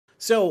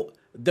So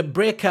the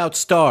breakout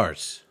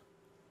stars.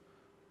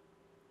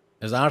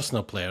 There's an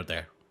Arsenal player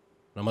there.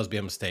 There must be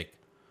a mistake.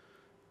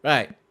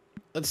 Right.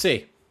 Let's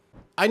see.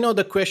 I know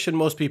the question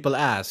most people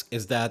ask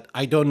is that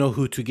I don't know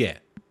who to get.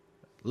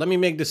 Let me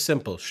make this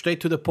simple, straight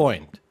to the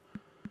point.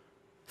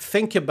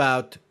 Think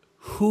about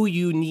who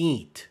you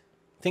need.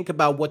 Think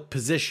about what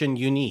position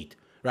you need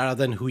rather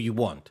than who you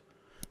want.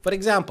 For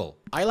example,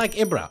 I like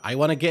Ibra. I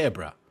want to get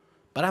Ibra.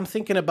 But I'm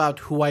thinking about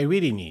who I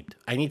really need.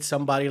 I need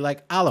somebody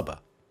like Alaba.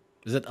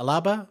 Is it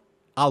Alaba?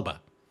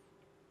 Alba.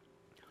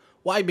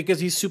 Why?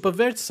 Because he's super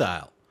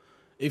versatile.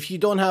 If you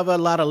don't have a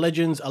lot of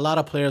legends, a lot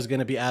of players are going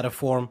to be out of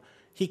form.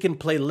 He can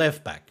play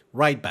left back,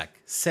 right back,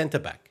 center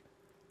back.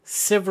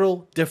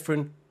 Several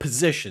different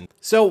positions.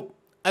 So,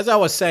 as I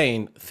was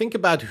saying, think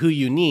about who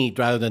you need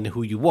rather than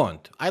who you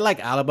want. I like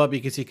Alaba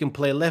because he can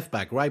play left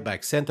back, right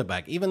back, center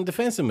back, even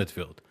defensive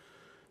midfield.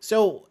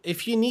 So,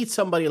 if you need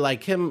somebody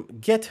like him,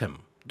 get him.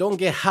 Don't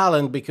get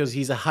Haaland because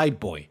he's a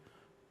hype boy. You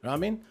know what I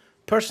mean?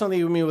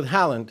 Personally, with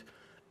Haaland,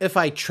 if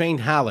I train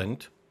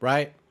Haaland,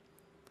 right,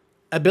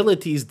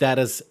 abilities that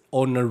is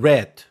on the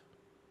red,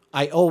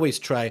 I always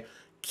try,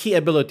 key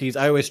abilities,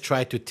 I always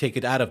try to take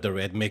it out of the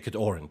red, make it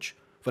orange.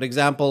 For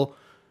example,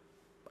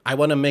 I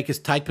want to make his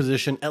tight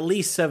position at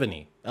least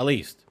 70, at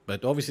least.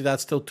 But obviously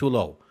that's still too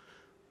low.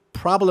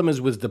 Problem is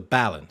with the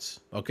balance.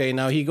 Okay,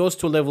 now he goes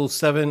to level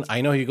 7.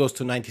 I know he goes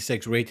to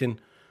 96 rating.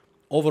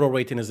 Overall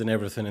rating isn't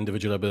everything.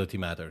 Individual ability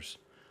matters.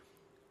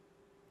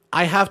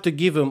 I have to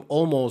give him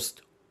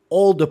almost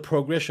all the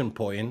progression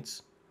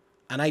points.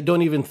 And I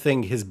don't even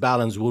think his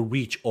balance will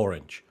reach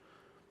orange.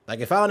 Like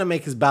if I want to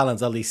make his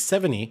balance at least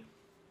 70,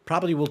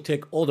 probably will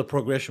take all the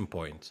progression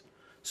points.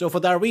 So for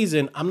that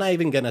reason, I'm not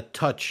even going to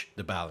touch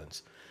the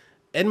balance.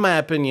 In my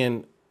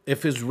opinion,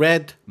 if it's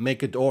red,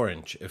 make it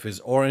orange. If it's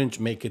orange,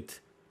 make it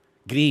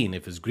green.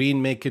 If it's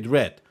green, make it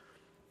red.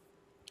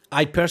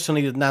 I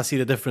personally did not see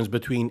the difference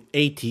between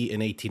 80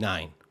 and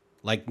 89.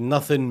 Like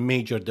nothing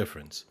major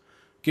difference.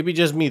 Could be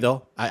just me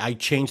though. I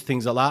change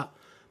things a lot.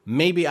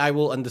 Maybe I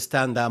will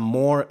understand that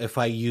more if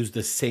I use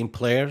the same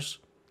players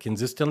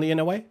consistently in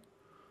a way.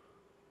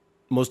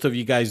 Most of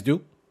you guys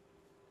do.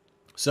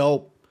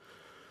 So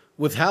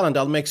with Haaland,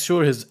 I'll make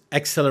sure his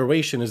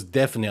acceleration is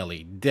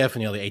definitely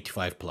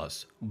 85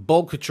 plus.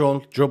 Ball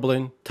control,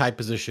 dribbling, tight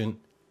position,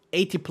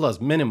 80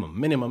 plus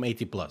minimum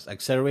 80 plus.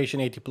 Acceleration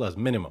 80 plus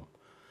minimum.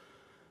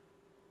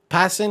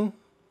 Passing,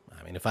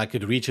 I mean, if I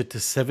could reach it to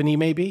 70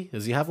 maybe.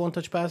 Does he have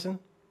one-touch passing?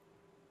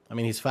 I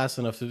mean, he's fast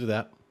enough to do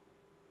that.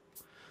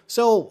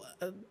 So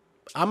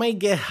I might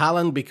get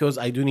Haaland because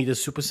I do need a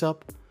super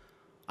sub.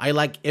 I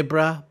like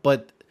Ibra,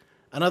 but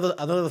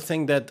another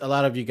thing that a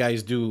lot of you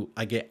guys do,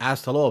 I get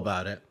asked a lot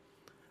about it.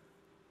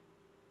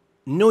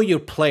 Know your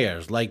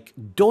players. Like,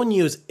 don't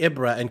use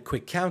Ibra in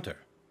quick counter.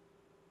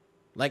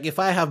 Like, if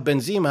I have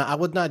Benzema, I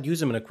would not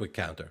use him in a quick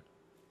counter.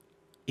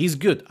 He's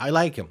good. I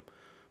like him.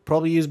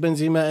 Probably use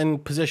Benzema in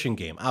possession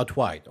game, out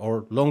wide,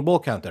 or long ball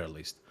counter at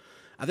least.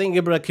 I think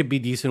Ibra could be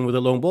decent with a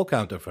long ball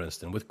counter, for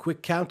instance. With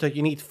quick counter,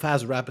 you need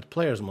fast, rapid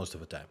players most of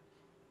the time.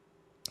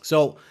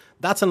 So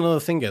that's another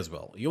thing as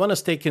well. You want to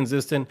stay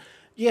consistent.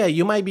 Yeah,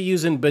 you might be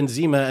using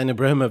Benzema and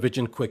Ibrahimovic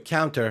in quick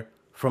counter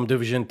from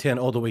Division 10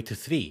 all the way to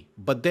 3.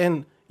 But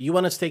then you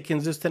want to stay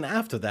consistent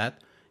after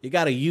that. You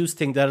got to use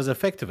things that is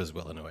effective as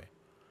well in a way.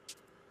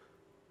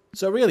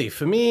 So really,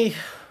 for me,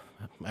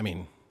 I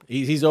mean,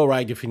 he's all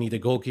right if you need a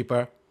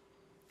goalkeeper.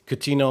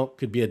 Coutinho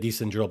could be a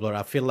decent dribbler.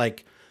 I feel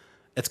like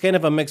it's kind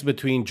of a mix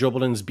between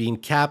dribblings being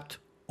capped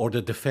or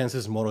the defense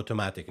is more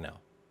automatic now.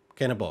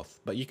 Kind of both.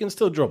 But you can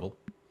still dribble.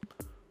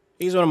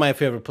 He's one of my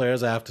favorite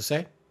players, I have to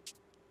say.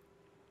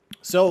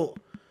 So,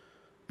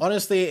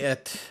 honestly,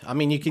 I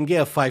mean, you can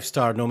get a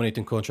 5-star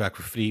nominating contract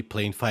for free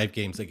playing 5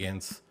 games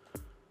against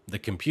the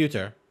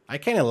computer. I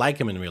kind of like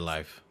him in real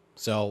life.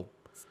 So,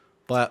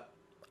 but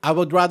I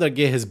would rather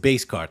get his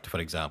base card, for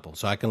example,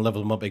 so I can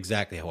level him up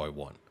exactly how I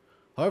want.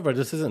 However,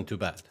 this isn't too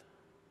bad.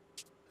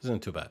 This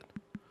isn't too bad.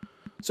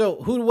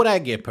 So, who would I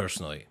get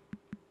personally?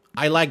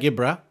 I like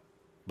Ibra,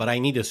 but I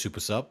need a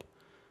super sub.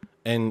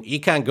 And you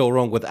can't go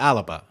wrong with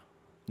Alaba.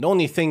 The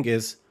only thing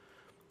is,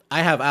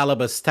 I have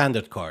Alaba's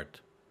standard card.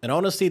 And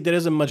honestly, there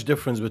isn't much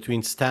difference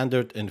between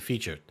standard and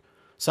featured.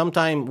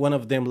 Sometimes one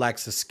of them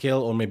lacks a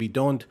skill or maybe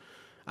don't.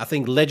 I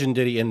think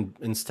legendary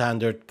in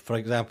standard, for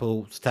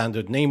example,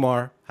 standard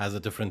Neymar has a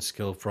different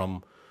skill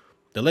from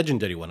the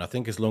legendary one. I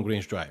think it's long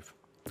range drive.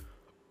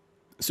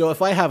 So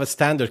if I have a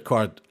standard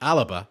card,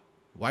 Alaba,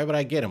 why would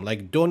I get him?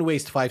 Like, don't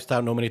waste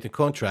 5-star nominated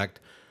contract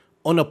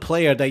on a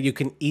player that you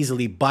can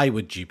easily buy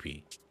with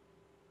GP.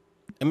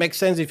 It makes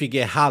sense if you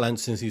get Haaland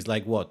since he's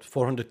like, what,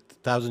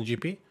 400,000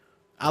 GP?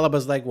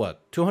 Alaba's like,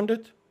 what,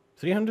 200?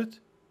 300? I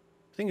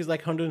think he's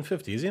like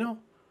 150, is he no?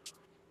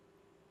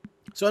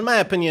 So in my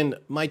opinion,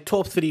 my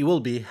top 3 will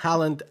be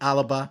Haaland,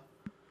 Alaba,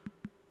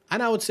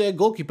 and I would say a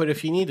goalkeeper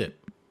if you need it.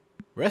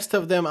 Rest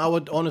of them, I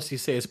would honestly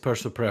say is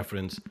personal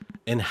preference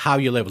in how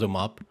you level them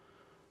up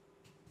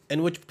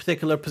and which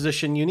particular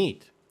position you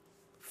need.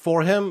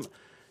 For him,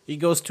 he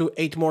goes to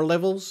 8 more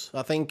levels.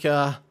 I think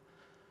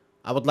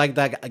I would like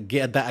that,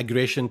 get that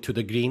aggression to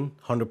the green,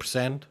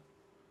 100%.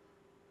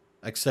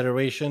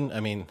 Acceleration, I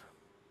mean,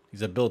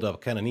 he's a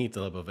build-up, kind of needs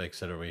a little bit of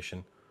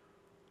acceleration.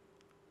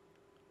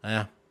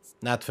 Yeah,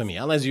 not for me,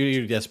 unless you're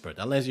really desperate.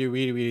 Unless you're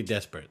really, really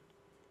desperate.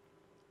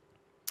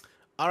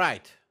 All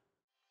right.